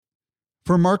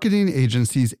For marketing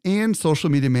agencies and social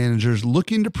media managers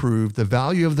looking to prove the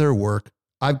value of their work,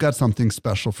 I've got something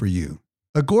special for you.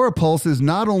 Agorapulse is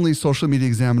not only Social Media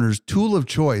Examiner's tool of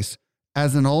choice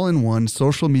as an all-in-one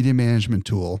social media management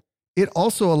tool, it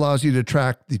also allows you to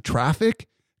track the traffic,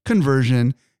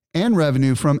 conversion, and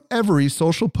revenue from every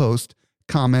social post,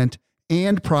 comment,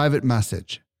 and private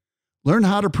message. Learn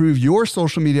how to prove your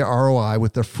social media ROI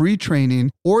with a free training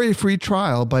or a free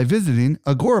trial by visiting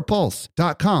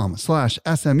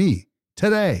agorapulse.com/SME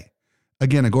today.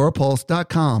 Again,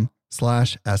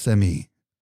 agorapulse.com/SME.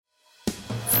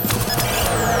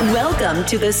 Welcome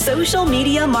to the Social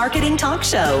Media Marketing Talk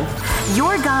Show,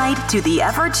 your guide to the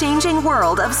ever-changing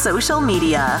world of social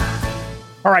media.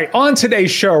 All right, on today's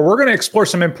show, we're going to explore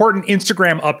some important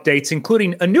Instagram updates,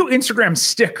 including a new Instagram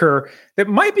sticker that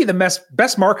might be the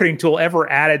best marketing tool ever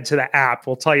added to the app.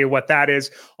 We'll tell you what that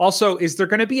is. Also, is there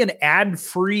going to be an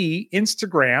ad-free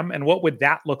Instagram, and what would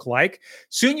that look like?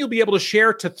 Soon you'll be able to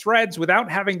share to Threads without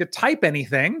having to type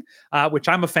anything, which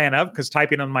I'm a fan of because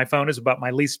typing on my phone is about my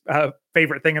least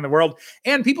favorite thing in the world.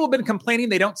 And people have been complaining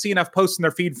they don't see enough posts in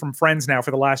their feed from friends now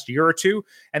for the last year or two.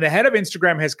 And the head of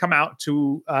Instagram has come out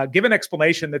to give an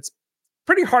explanation that's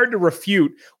pretty hard to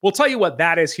refute. We'll tell you what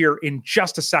that is here in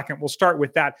just a second. We'll start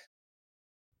with that.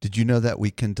 Did you know that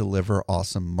we can deliver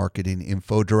awesome marketing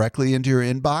info directly into your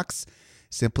inbox?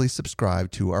 Simply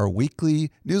subscribe to our weekly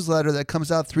newsletter that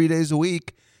comes out 3 days a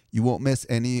week. You won't miss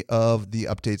any of the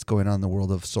updates going on in the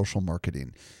world of social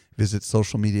marketing. Visit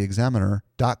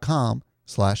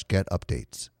socialmediaexaminer.com/get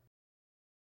updates.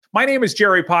 My name is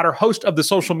Jerry Potter, host of the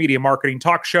Social Media Marketing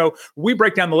Talk Show. We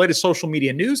break down the latest social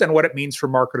media news and what it means for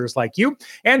marketers like you.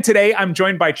 And today I'm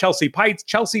joined by Chelsea Pites.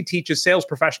 Chelsea teaches sales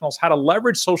professionals how to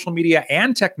leverage social media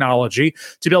and technology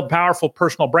to build powerful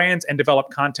personal brands and develop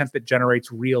content that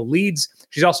generates real leads.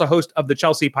 She's also host of the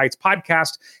Chelsea Pites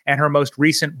podcast, and her most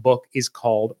recent book is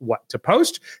called What to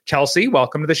Post. Chelsea,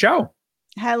 welcome to the show.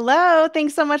 Hello.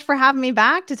 Thanks so much for having me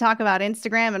back to talk about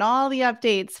Instagram and all the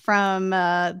updates from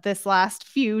this last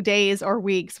few days or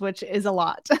weeks, which is a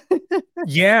lot.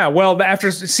 Yeah, well, after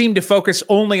it seemed to focus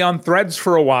only on Threads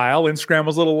for a while, Instagram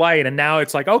was a little light, and now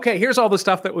it's like, okay, here's all the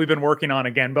stuff that we've been working on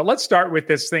again. But let's start with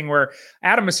this thing where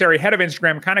Adam Mosseri, head of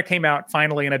Instagram, kind of came out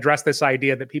finally and addressed this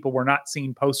idea that people were not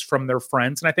seeing posts from their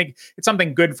friends. And I think it's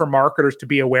something good for marketers to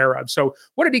be aware of. So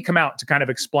what did he come out to kind of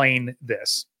explain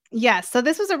this? Yes. So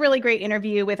this was a really great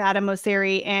interview with Adam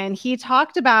Mosseri, and he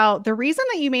talked about the reason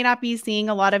that you may not be seeing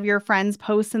a lot of your friends'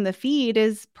 posts in the feed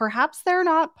is perhaps they're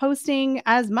not posting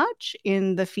as much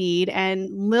in the feed, and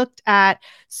looked at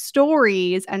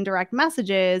stories and direct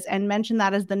messages and mentioned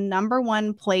that as the number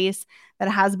one place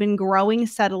that has been growing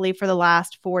steadily for the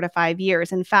last 4 to 5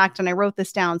 years. In fact, and I wrote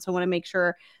this down, so I want to make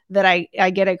sure that I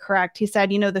get it correct. He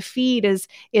said, the feed is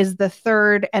the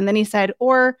third, and then he said,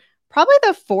 or probably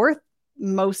the fourth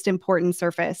most important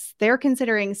surface. They're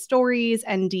considering stories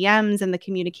and DMs and the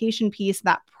communication piece,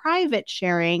 that private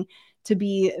sharing, to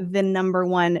be the number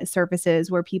one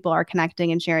surfaces where people are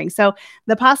connecting and sharing. So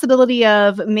the possibility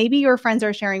of maybe your friends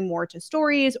are sharing more to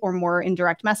stories or more in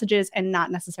direct messages and not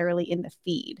necessarily in the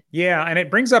feed. Yeah, and it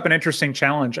brings up an interesting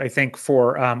challenge, I think,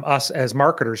 for us as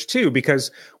marketers too, because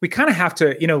we kind of have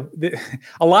to,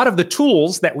 a lot of the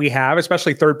tools that we have,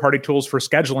 especially third-party tools for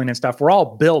scheduling and stuff, we're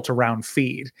all built around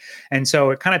feed. And so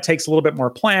it kind of takes a little bit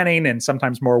more planning and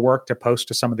sometimes more work to post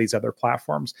to some of these other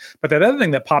platforms. But the other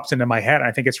thing that pops into my head, and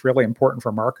I think it's really important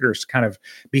for marketers to kind of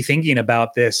be thinking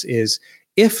about this, is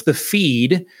if the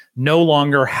feed no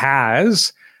longer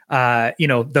has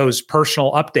those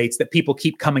personal updates that people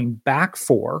keep coming back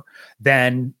for,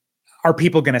 then are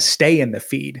people going to stay in the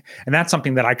feed? And that's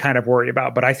something that I kind of worry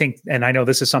about. But I think, and I know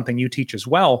this is something you teach as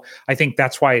well, I think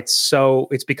that's why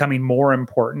it's becoming more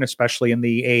important, especially in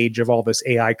the age of all this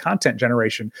AI content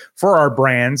generation, for our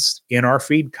brands in our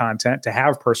feed content to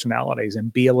have personalities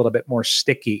and be a little bit more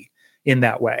sticky in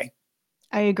that way.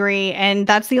 I agree. And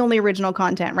that's the only original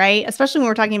content, right? Especially when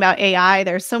we're talking about AI,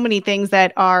 there's so many things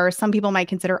that some people might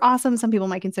consider awesome. Some people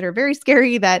might consider very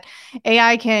scary, that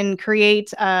AI can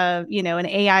create, an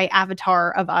AI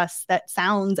avatar of us that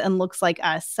sounds and looks like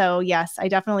us. So yes, I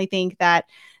definitely think that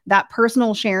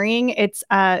personal sharing, it's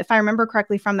if I remember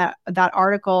correctly from that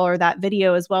article or that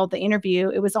video as well, the interview,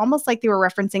 it was almost like they were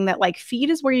referencing that like feed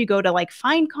is where you go to like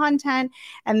find content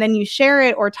and then you share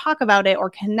it or talk about it or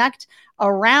connect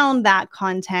around that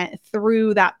content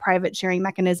through that private sharing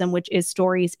mechanism, which is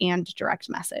stories and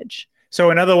direct message. So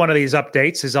another one of these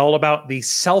updates is all about the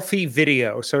selfie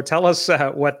video. So tell us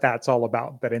what that's all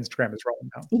about that Instagram is rolling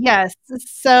out. Yes.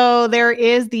 So there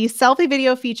is the selfie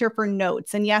video feature for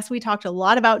Notes. And yes, we talked a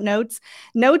lot about Notes.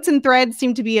 Notes and Threads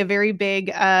seem to be a very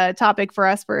big topic for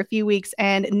us for a few weeks.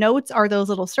 And Notes are those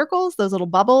little circles, those little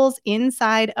bubbles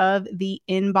inside of the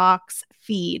inbox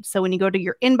feed. So when you go to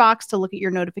your inbox to look at your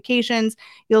notifications,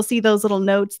 you'll see those little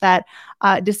notes that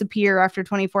disappear after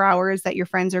 24 hours that your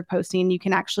friends are posting. You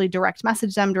can actually direct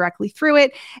message them directly through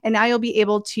it. And now you'll be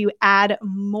able to add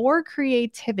more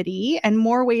creativity and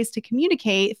more ways to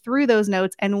communicate through those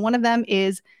notes. And one of them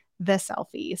is the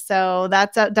selfie. So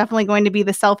that's definitely going to be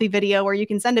the selfie video where you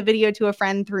can send a video to a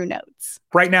friend through Notes.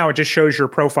 Right now, it just shows your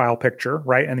profile picture,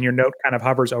 right? And then your note kind of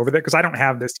hovers over there because I don't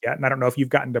have this yet. And I don't know if you've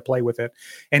gotten to play with it.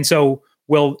 And so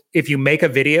if you make a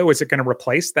video, is it going to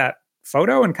replace that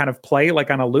photo and kind of play like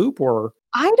on a loop or?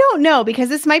 I don't know because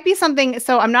this might be something.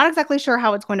 So I'm not exactly sure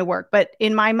how it's going to work, but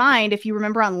in my mind, if you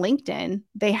remember on LinkedIn,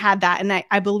 they had that. And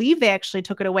I believe they actually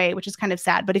took it away, which is kind of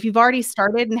sad. But if you've already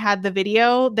started and had the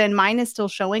video, then mine is still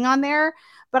showing on there.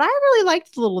 But I really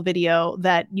liked the little video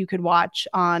that you could watch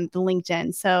on the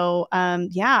LinkedIn. So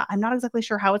yeah, I'm not exactly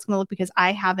sure how it's going to look because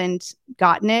I haven't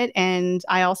gotten it. And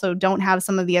I also don't have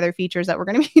some of the other features that we're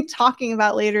going to be talking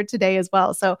about later today as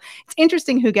well. So it's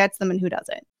interesting who gets them and who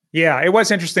doesn't. Yeah, it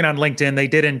was interesting on LinkedIn. They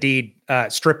did indeed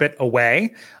strip it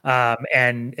away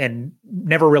and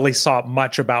never really saw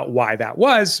much about why that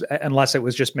was, unless it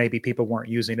was just maybe people weren't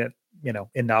using it,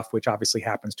 enough, which obviously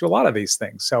happens to a lot of these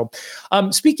things. So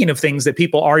speaking of things that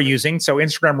people are using, so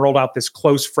Instagram rolled out this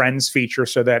close friends feature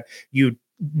so that you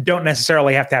don't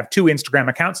necessarily have to have two Instagram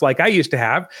accounts like I used to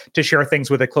have to share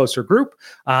things with a closer group.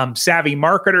 Savvy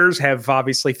marketers have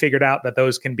obviously figured out that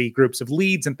those can be groups of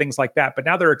leads and things like that, but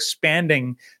now they're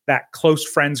expanding that close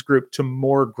friends group to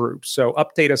more groups. So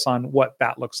update us on what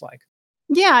that looks like.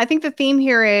 Yeah, I think the theme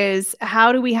here is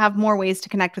how do we have more ways to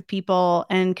connect with people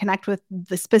and connect with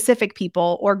the specific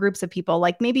people or groups of people?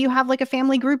 Like maybe you have like a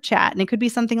family group chat and it could be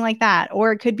something like that.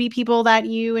 Or it could be people that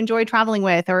you enjoy traveling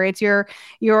with, or it's your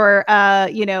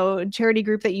charity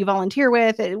group that you volunteer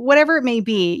with, whatever it may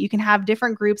be. You can have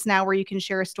different groups now where you can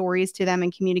share stories to them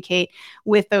and communicate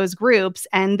with those groups,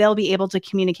 and they'll be able to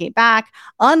communicate back,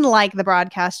 unlike the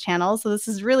broadcast channel. So this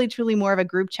is really, truly more of a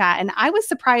group chat. And I was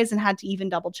surprised and had to even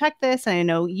double check this. And I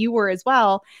know you were as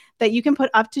well, that you can put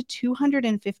up to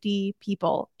 250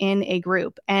 people in a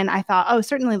group. And I thought, oh,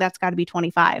 certainly that's got to be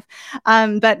 25.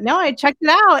 But no, I checked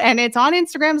it out and it's on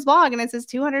Instagram's blog and it says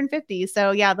 250. So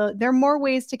yeah, there are more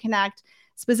ways to connect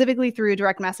specifically through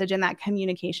direct message and that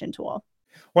communication tool.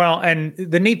 Well, and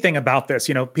the neat thing about this,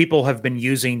 people have been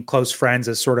using close friends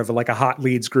as sort of like a hot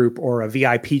leads group or a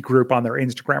VIP group on their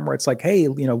Instagram where it's like, hey,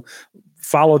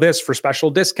 follow this for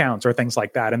special discounts or things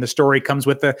like that. And the story comes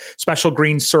with the special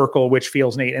green circle, which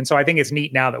feels neat. And so I think it's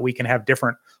neat now that we can have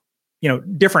different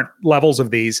levels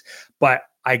of these, but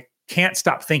I can't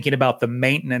stop thinking about the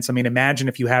maintenance. I mean, imagine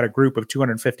if you had a group of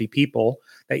 250 people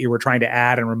that you were trying to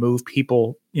add and remove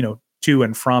people, to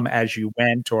and from as you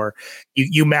went, or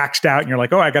you maxed out and you're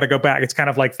like, oh, I got to go back. It's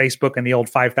kind of like Facebook and the old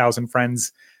 5,000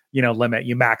 friends, limit.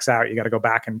 You max out, you got to go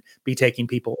back and be taking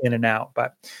people in and out.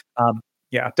 But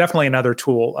yeah, definitely another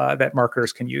tool that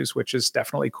marketers can use, which is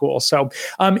definitely cool. So,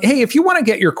 hey, if you want to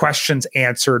get your questions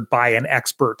answered by an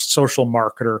expert social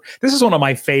marketer, this is one of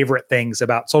my favorite things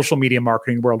about social media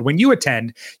marketing world. When you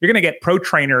attend, you're going to get pro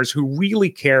trainers who really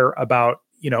care about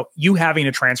you having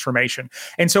a transformation.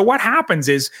 And so what happens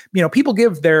is, people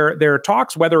give their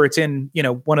talks, whether it's in,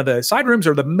 one of the side rooms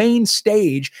or the main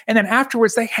stage. And then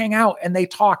afterwards they hang out and they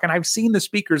talk. And I've seen the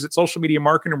speakers at Social Media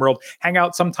Marketing World hang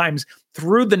out sometimes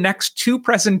through the next two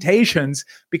presentations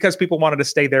because people wanted to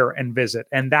stay there and visit.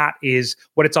 And that is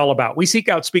what it's all about. We seek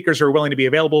out speakers who are willing to be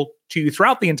available to you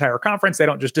throughout the entire conference. They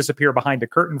don't just disappear behind a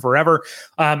curtain forever.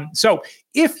 So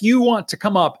if you want to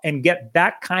come up and get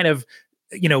that kind of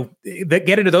that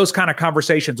get into those kind of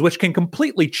conversations, which can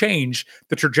completely change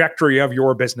the trajectory of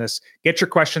your business. Get your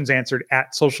questions answered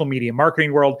at Social Media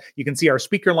Marketing World. You can see our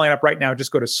speaker lineup right now.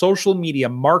 Just go to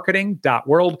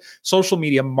socialmediamarketing.world,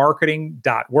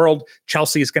 socialmediamarketing.world.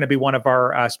 Chelsea is going to be one of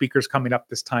our speakers coming up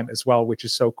this time as well, which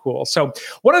is so cool. So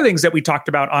one of the things that we talked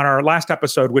about on our last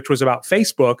episode, which was about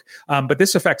Facebook, but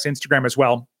this affects Instagram as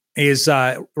well, is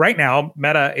right now,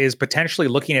 Meta is potentially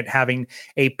looking at having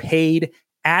a paid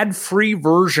ad-free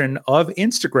version of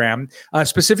Instagram,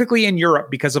 specifically in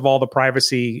Europe because of all the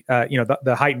privacy,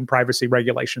 the heightened privacy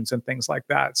regulations and things like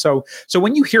that. So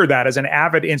when you hear that as an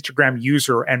avid Instagram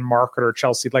user and marketer,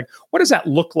 Chelsea, like what does that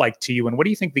look like to you? And what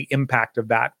do you think the impact of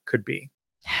that could be?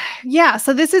 Yeah,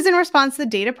 so this is in response to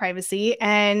data privacy,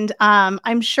 and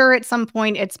I'm sure at some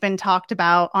point it's been talked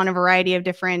about on a variety of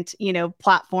different,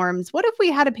 platforms. What if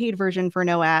we had a paid version for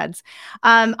no ads?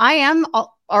 I am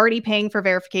already paying for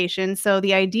verification, so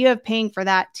the idea of paying for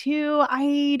that too,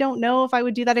 I don't know if I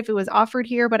would do that if it was offered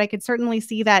here, but I could certainly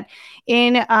see that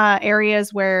in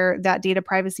areas where that data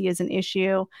privacy is an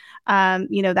issue.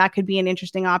 That could be an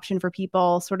interesting option for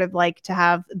people, sort of like to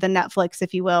have the Netflix,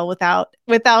 if you will, without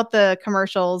the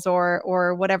commercials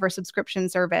or whatever subscription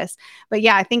service. But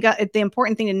yeah, I think the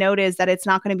important thing to note is that it's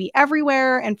not going to be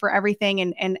everywhere and for everything.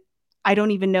 And I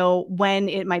don't even know when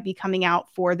it might be coming out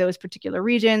for those particular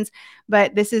regions,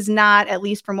 but this is not, at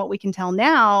least from what we can tell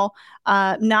now,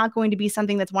 not going to be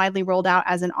something that's widely rolled out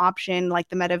as an option like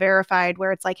the Meta Verified,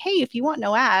 where it's like, hey, if you want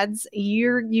no ads,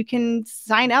 you can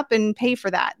sign up and pay for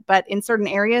that. But in certain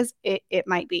areas, it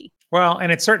might be. Well,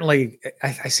 and it's certainly,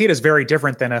 I see it as very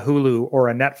different than a Hulu or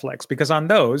a Netflix, because on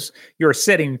those, you're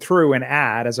sitting through an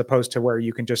ad as opposed to where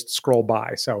you can just scroll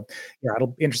by. So yeah,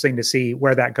 it'll be interesting to see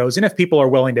where that goes. And if people are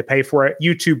willing to pay for it.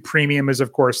 YouTube Premium is,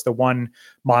 of course, the one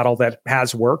model that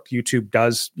has worked. YouTube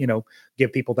does,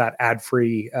 give people that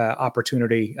ad-free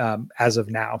opportunity as of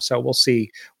now. So we'll see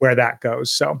where that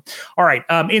goes. So, all right.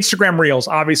 Instagram Reels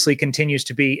obviously continues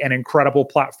to be an incredible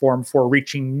platform for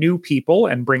reaching new people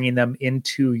and bringing them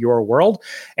into your world.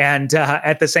 And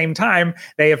at the same time,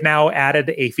 they have now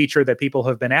added a feature that people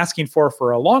have been asking for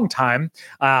a long time.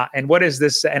 And what is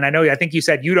this? And I think you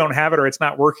said you don't have it or it's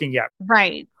not working yet.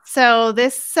 Right. So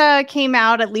this came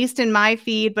out, at least in my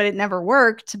feed, but it never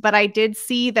worked. But I did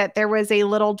see that there was a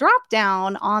little drop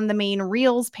down on the main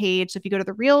Reels page. So if you go to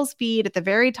the Reels feed at the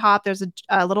very top, there's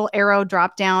a little arrow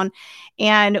drop down.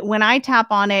 And when I tap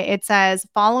on it, it says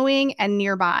following and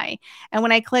nearby. And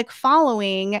when I click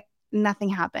following, nothing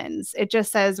happens. It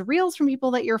just says Reels from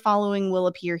people that you're following will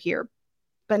appear here,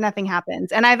 but nothing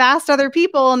happens. And I've asked other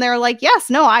people and they're like, yes,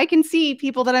 no, I can see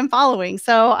people that I'm following.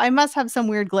 So I must have some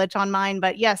weird glitch on mine.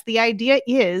 But yes, the idea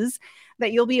is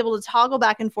that you'll be able to toggle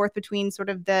back and forth between sort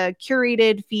of the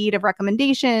curated feed of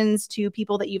recommendations to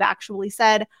people that you've actually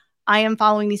said, I am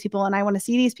following these people and I want to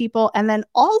see these people. And then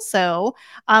also,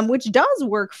 which does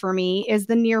work for me, is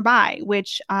the nearby,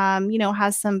 which,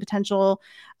 has some potential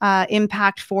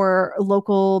impact for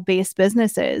local based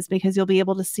businesses, because you'll be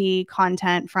able to see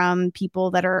content from people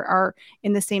that are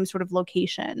in the same sort of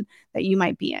location that you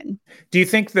might be in. Do you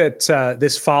think that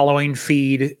this following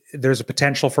feed, there's a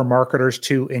potential for marketers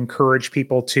to encourage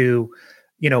people to,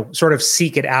 sort of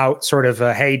seek it out, sort of,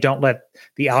 hey, don't let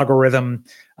the algorithm,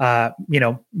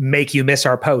 make you miss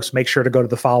our post. Make sure to go to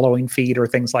the following feed or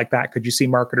things like that. Could you see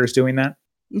marketers doing that?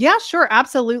 Yeah, sure.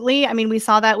 Absolutely. I mean, we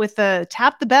saw that with the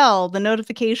tap the bell, the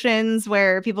notifications,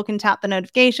 where people can tap the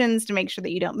notifications to make sure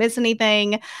that you don't miss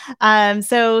anything.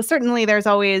 So certainly there's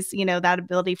always, that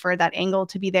ability for that angle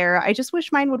to be there. I just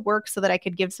wish mine would work so that I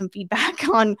could give some feedback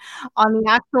on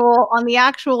the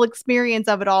actual experience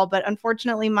of it all. But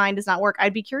unfortunately, mine does not work.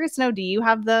 I'd be curious to know, do you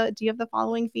have the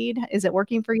following feed? Is it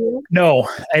working for you? No,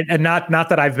 and not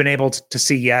that I've been able to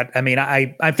see yet. I mean,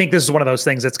 I think this is one of those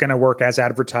things that's going to work as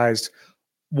advertised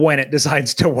when it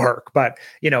decides to work, but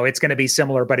it's going to be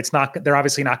similar, but they're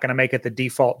obviously not going to make it the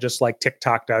default, just like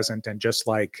TikTok doesn't. And just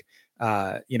like,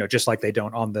 just like they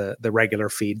don't on the regular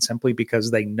feed, simply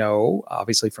because they know,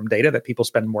 obviously from data, that people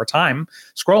spend more time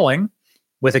scrolling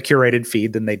with a curated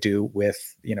feed than they do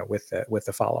with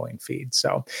the following feed.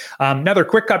 So another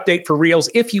quick update for Reels.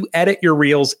 If you edit your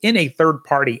Reels in a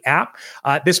third-party app,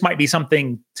 this might be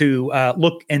something to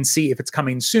look and see if it's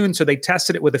coming soon. So they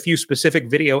tested it with a few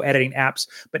specific video editing apps,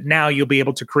 but now you'll be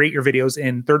able to create your videos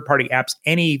in third-party apps,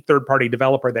 any third-party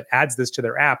developer that adds this to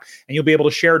their app, and you'll be able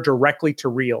to share directly to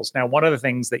Reels. Now, one of the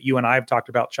things that you and I have talked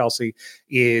about, Chelsea,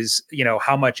 is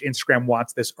how much Instagram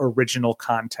wants this original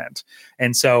content.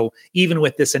 And so even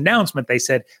with this announcement, they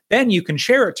said, then you can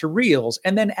share it to Reels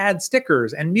and then add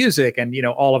stickers and music and,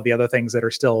 all of the other things that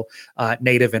are still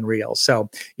native in Reels. So,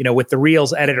 with the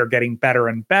Reels editor getting better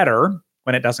and better,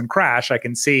 when it doesn't crash, I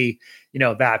can see,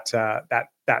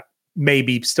 that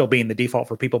maybe still being the default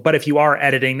for people. But if you are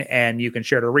editing and you can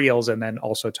share to Reels and then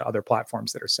also to other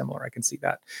platforms that are similar, I can see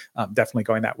that definitely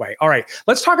going that way. All right,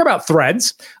 let's talk about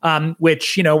Threads,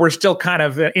 which, we're still kind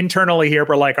of internally here.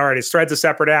 We're like, all right, is Threads a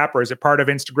separate app or is it part of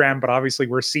Instagram? But obviously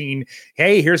we're seeing,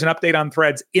 hey, here's an update on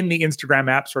Threads in the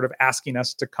Instagram app, sort of asking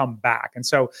us to come back. And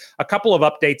so a couple of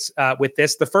updates with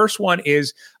this. The first one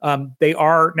is they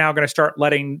are now going to start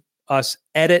letting us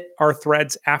edit our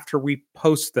threads after we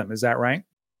post them. Is that right?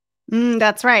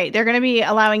 That's right. They're going to be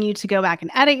allowing you to go back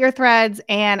and edit your threads.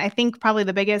 And I think probably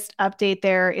the biggest update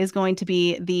there is going to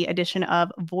be the addition of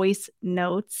voice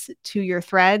notes to your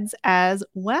threads as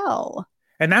well.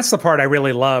 And that's the part I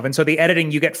really love. And so the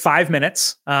editing, you get 5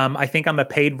 minutes. I think on the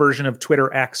paid version of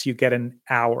Twitter X, you get an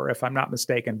hour, if I'm not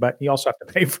mistaken, but you also have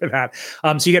to pay for that.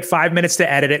 So you get 5 minutes to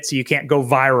edit it so you can't go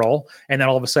viral and then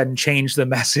all of a sudden change the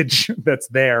message that's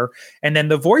there. And then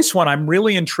the voice one, I'm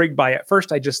really intrigued by. At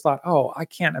first, I just thought, oh, I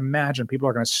can't imagine people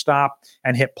are going to stop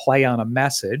and hit play on a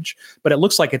message. But it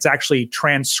looks like it's actually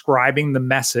transcribing the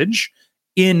message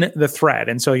in the thread.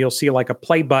 And so you'll see like a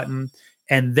play button.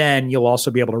 And then you'll also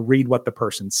be able to read what the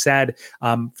person said.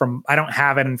 I don't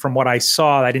have it, and from what I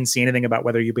saw, I didn't see anything about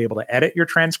whether you'll be able to edit your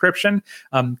transcription.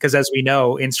 Because as we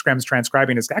know, Instagram's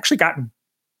transcribing has actually gotten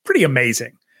pretty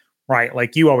amazing, right?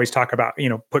 Like you always talk about,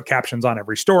 put captions on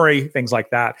every story, things like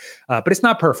that. But it's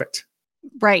not perfect.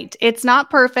 Right. It's not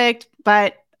perfect,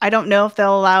 but I don't know if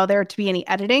they'll allow there to be any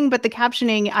editing, but the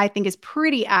captioning I think is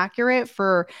pretty accurate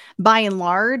for by and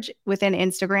large within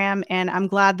Instagram. And I'm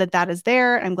glad that that is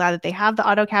there. I'm glad that they have the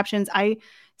auto captions. I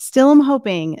still am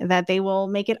hoping that they will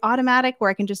make it automatic where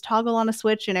I can just toggle on a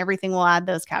switch and everything will add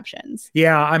those captions.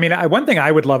 Yeah. I mean, one thing I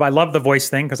love the voice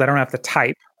thing because I don't have to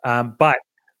type. But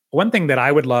one thing that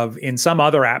I would love in some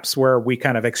other apps where we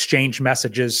kind of exchange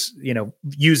messages,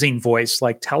 using voice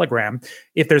like Telegram,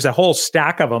 if there's a whole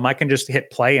stack of them, I can just hit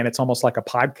play and it's almost like a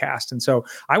podcast. And so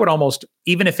I would almost,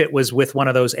 even if it was with one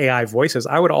of those AI voices,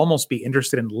 I would almost be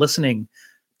interested in listening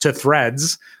to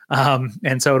threads.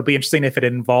 And so it'd be interesting if it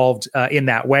involved in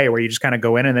that way where you just kind of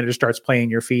go in and then it just starts playing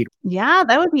your feed. Yeah,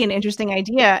 that would be an interesting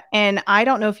idea. And I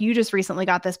don't know if you just recently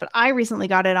got this, but I recently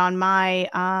got it on my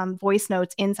voice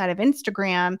notes inside of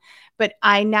Instagram. But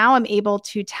I now am able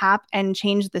to tap and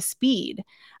change the speed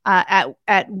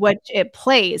at what it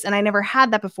plays. And I never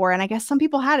had that before. And I guess some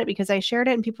people had it because I shared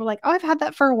it and people were like, oh, I've had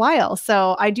that for a while.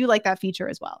 So I do like that feature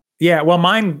as well. Yeah, well,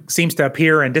 mine seems to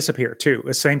appear and disappear too.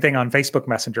 The same thing on Facebook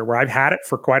Messenger, where I've had it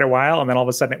for quite a while, and then all of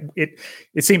a sudden, it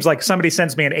seems like somebody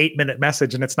sends me an 8-minute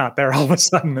message, and it's not there. All of a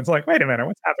sudden, it's like, wait a minute,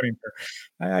 what's happening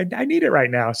here? I need it right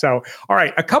now. So, all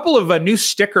right, a couple of new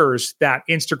stickers that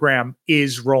Instagram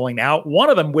is rolling out.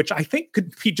 One of them, which I think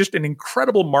could be just an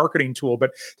incredible marketing tool. But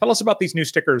tell us about these new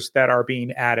stickers that are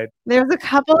being added. There's a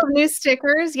couple of new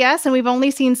stickers, yes, and we've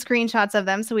only seen screenshots of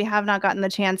them, so we have not gotten the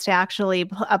chance to actually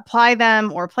apply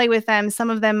them or play with them. Some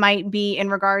of them might be in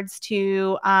regards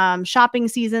to shopping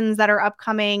seasons that are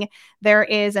upcoming. There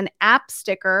is an app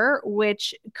sticker,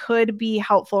 which could be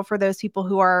helpful for those people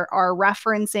who are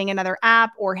referencing another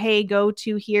app, or, hey, go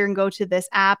to here and go to this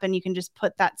app, and you can just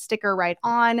put that sticker right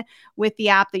on with the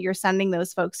app that you're sending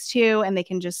those folks to, and they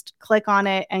can just click on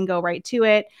it and go right to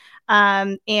it.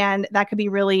 And that could be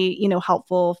really,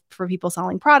 helpful for people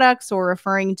selling products or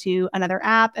referring to another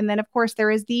app. And then, of course,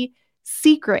 there is the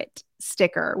secret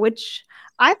sticker, which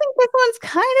I think this one's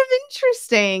kind of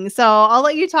interesting. So I'll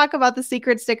let you talk about the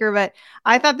secret sticker, but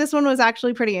I thought this one was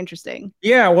actually pretty interesting.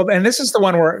 Yeah, well, and this is the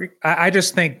one where I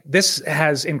just think this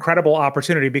has incredible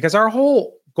opportunity because our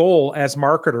whole goal as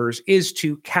marketers is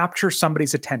to capture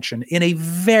somebody's attention in a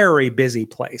very busy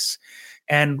place.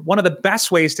 And one of the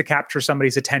best ways to capture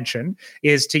somebody's attention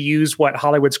is to use what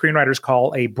Hollywood screenwriters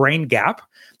call a brain gap.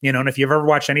 And if you've ever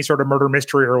watched any sort of murder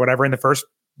mystery or whatever, in the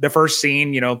first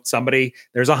scene,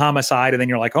 there's a homicide, and then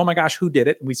you're like, oh my gosh, who did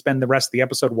it? And we spend the rest of the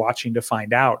episode watching to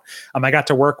find out. I got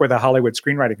to work with a Hollywood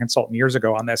screenwriting consultant years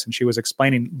ago on this, and she was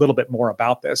explaining a little bit more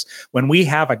about this. When we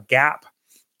have a gap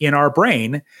in our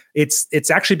brain, it's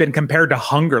actually been compared to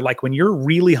hunger. Like when you're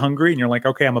really hungry and you're like,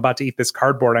 okay, I'm about to eat this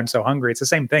cardboard, I'm so hungry. It's the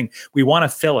same thing. We want to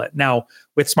fill it. Now,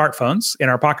 with smartphones in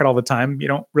our pocket all the time, you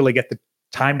don't really get the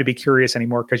time to be curious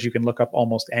anymore because you can look up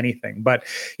almost anything. But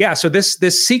yeah, so this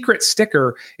secret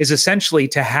sticker is essentially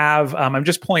to have, I'm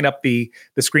just pulling up the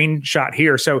screenshot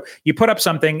here. So you put up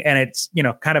something and it's,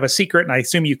 kind of a secret, and I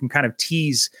assume you can kind of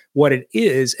tease what it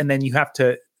is, and then you have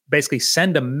to basically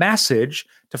send a message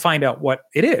to find out what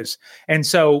it is. And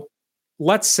so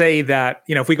let's say that,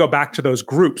 if we go back to those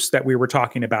groups that we were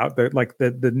talking about,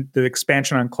 the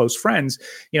expansion on close friends,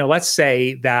 let's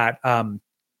say that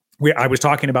I was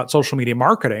talking about social media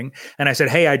marketing, and I said,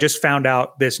 hey, I just found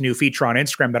out this new feature on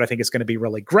Instagram that I think is going to be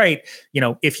really great.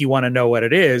 If you want to know what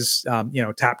it is,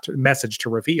 tap to message to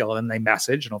reveal, and they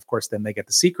message. And of course, then they get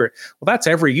the secret. Well, that's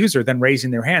every user then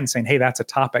raising their hand saying, hey, that's a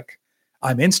topic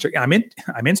I'm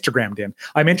Instagrammed in,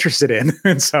 I'm interested in.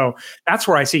 And so that's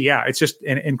where I see, it's just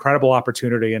an incredible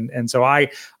opportunity. And so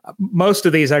most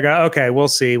of these I go, okay, we'll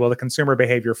see. Will the consumer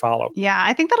behavior follow? Yeah,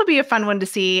 I think that'll be a fun one to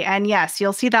see. And yes,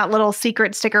 you'll see that little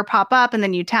secret sticker pop up, and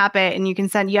then you tap it and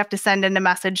you have to send in a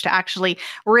message to actually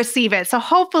receive it. So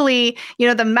hopefully,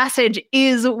 the message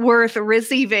is worth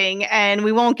receiving, and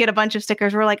we won't get a bunch of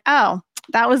stickers. We're like, oh,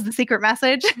 that was the secret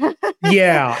message.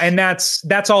 Yeah. And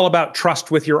that's all about trust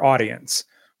with your audience,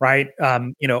 right?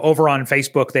 Over on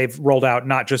Facebook, they've rolled out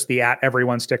not just the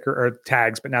 @everyone sticker or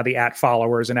tags, but now the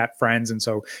 @followers and @friends. And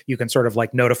so you can sort of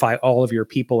like notify all of your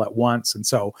people at once. And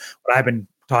so what I've been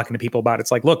talking to people about,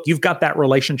 it's like, look, you've got that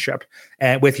relationship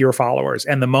with your followers.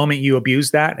 And the moment you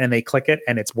abuse that and they click it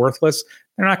and it's worthless,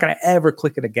 they're not going to ever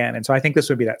click it again. And so I think this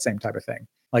would be that same type of thing.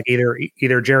 Like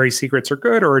either Jerry's secrets are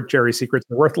good or Jerry's secrets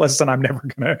are worthless, and I'm never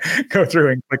going to go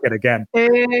through and click it again.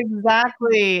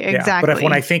 Exactly. Yeah. But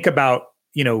when I think about,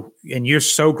 and you're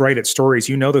so great at stories,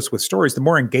 this with stories, the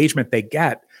more engagement they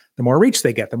get, the more reach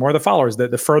they get, the more the followers,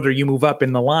 the further you move up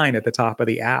in the line at the top of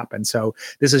the app. And so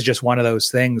this is just one of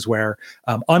those things where,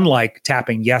 unlike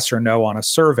tapping yes or no on a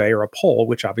survey or a poll,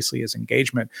 which obviously is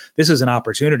engagement, this is an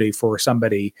opportunity for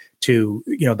somebody to,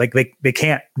 they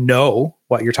can't know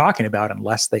what you're talking about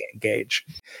unless they engage.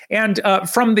 And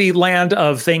from the land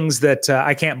of things that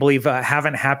I can't believe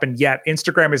haven't happened yet,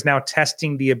 Instagram is now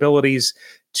testing the ability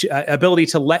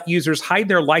to let users hide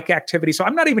their like activity. So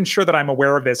I'm not even sure that I'm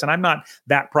aware of this, and I'm not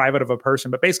that private of a person,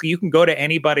 but basically you can go to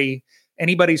anybody's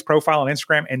profile on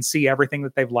Instagram and see everything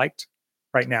that they've liked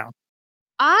right now.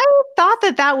 I thought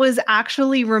that was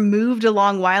actually removed a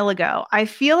long while ago. I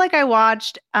feel like I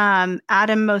watched Adam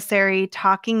Mosseri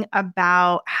talking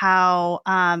about how,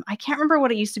 I can't remember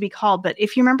what it used to be called, but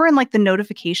if you remember in like the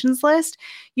notifications list,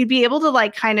 you'd be able to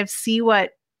like kind of see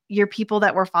what your people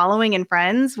that were following and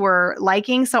friends were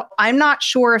liking. So I'm not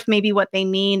sure if maybe what they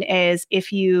mean is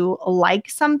if you like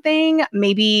something,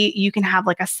 maybe you can have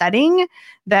like a setting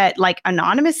that like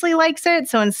anonymously likes it.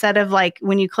 So instead of like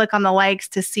when you click on the likes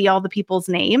to see all the people's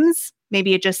names,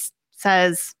 maybe it just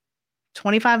says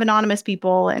 25 anonymous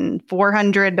people and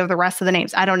 400 of the rest of the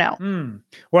names. I don't know.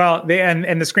 Well, and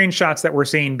the screenshots that we're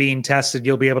seeing being tested,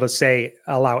 you'll be able to say,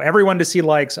 allow everyone to see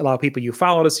likes, allow people you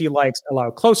follow to see likes,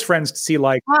 allow close friends to see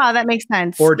likes. Ah, that makes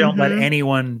sense. Or don't let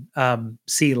anyone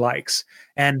see likes.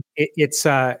 And it's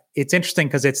interesting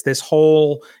because it's this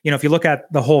whole, if you look at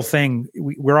the whole thing,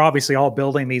 we're obviously all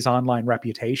building these online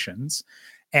reputations.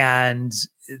 And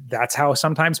that's how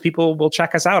sometimes people will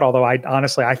check us out. Although I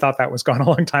thought that was gone a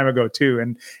long time ago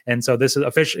too. And so this is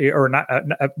officially, or not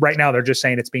right now, they're just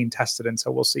saying it's being tested. And so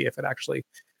we'll see if it actually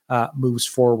moves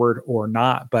forward or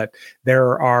not. But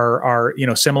there are,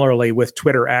 similarly with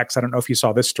Twitter X, I don't know if you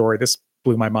saw this story, this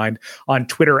blew my mind. On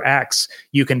Twitter X,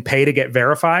 you can pay to get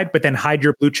verified, but then hide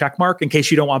your blue check mark in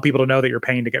case you don't want people to know that you're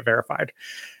paying to get verified.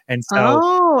 And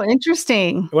so,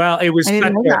 interesting. Well, it was, I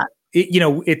didn't know that.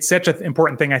 It's such an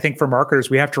important thing. I think for marketers,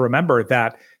 we have to remember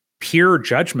that peer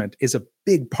judgment is a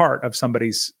big part of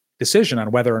somebody's decision on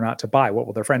whether or not to buy. What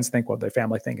will their friends think? What will their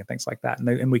family think? And things like that.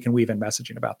 And we can weave in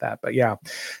messaging about that. But yeah,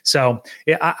 so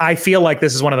I feel like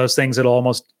this is one of those things that'll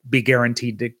almost be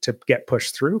guaranteed to get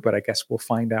pushed through, but I guess we'll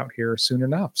find out here soon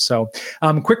enough. So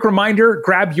quick reminder,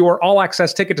 grab your all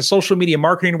access ticket to Social Media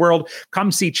Marketing World.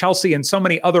 Come see Chelsea and so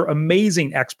many other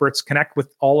amazing experts. Connect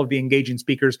with all of the engaging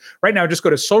speakers. Right now, just go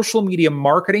to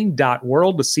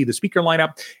socialmediamarketing.world to see the speaker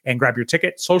lineup and grab your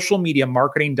ticket,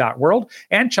 socialmediamarketing.world.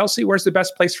 And Chelsea, where's the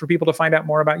best place for people to find out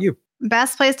more about you?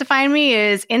 Best place to find me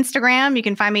is Instagram. You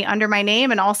can find me under my name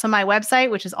and also my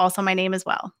website, which is also my name as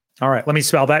well. All right. Let me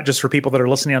spell that just for people that are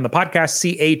listening on the podcast.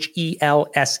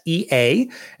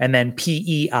 CHELSEA and then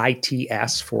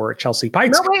PEITS for Chelsea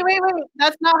Pites. No, wait.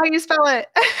 That's not how you spell it.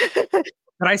 Did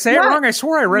I say it wrong? I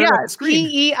swore I read it on the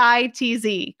screen.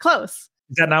 PEITZ. Close.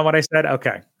 Is that not what I said?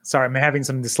 Okay. Sorry, I'm having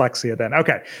some dyslexia then.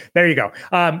 Okay, there you go.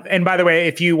 And by the way,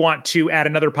 if you want to add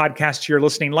another podcast to your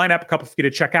listening lineup, a couple for you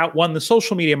to check out. One, the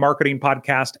Social Media Marketing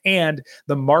Podcast and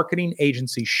the Marketing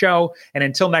Agency Show. And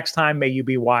until next time, may you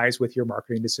be wise with your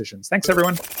marketing decisions. Thanks,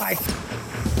 everyone. Bye.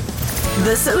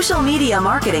 The Social Media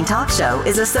Marketing Talk Show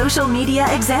is a Social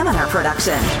Media Examiner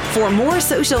production. For more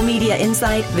social media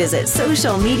insight, visit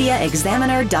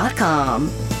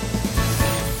socialmediaexaminer.com.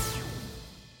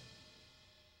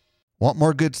 Want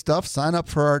more good stuff? Sign up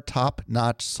for our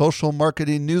top-notch social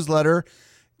marketing newsletter.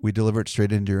 We deliver it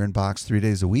straight into your inbox 3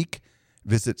 days a week.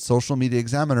 Visit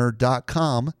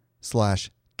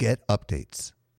socialmediaexaminer.com/get updates.